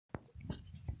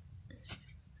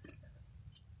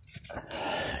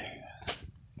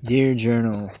Dear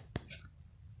Journal,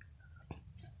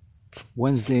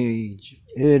 Wednesday,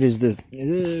 it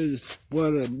is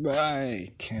what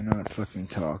I cannot fucking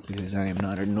talk because I am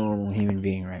not a normal human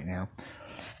being right now.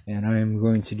 And I am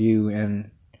going to do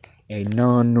a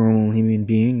non-normal human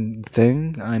being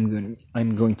thing.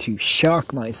 I'm going to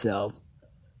shock myself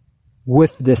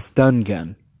with the stun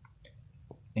gun.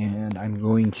 And I'm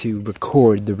going to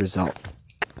record the result.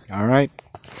 Alright?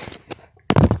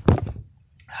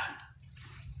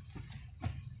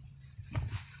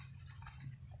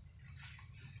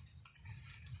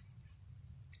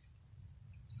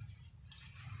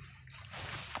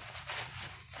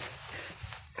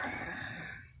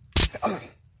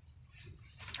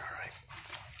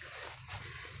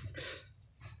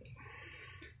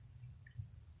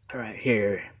 Alright,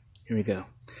 here we go.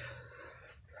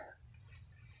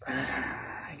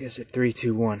 I guess at 3,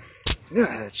 2, 1.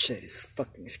 That shit is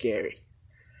fucking scary.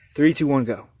 3, 2, 1,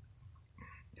 go.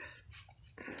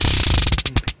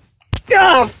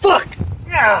 Ah, fuck!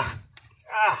 Ah!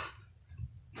 Ah!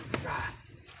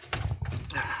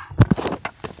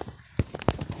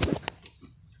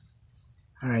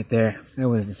 Alright there, that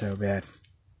wasn't so bad.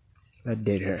 That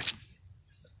did hurt.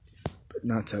 But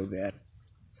not so bad.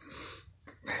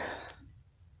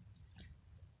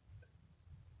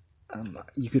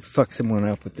 You could fuck someone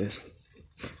up with this.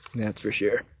 That's for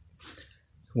sure.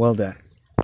 Well done.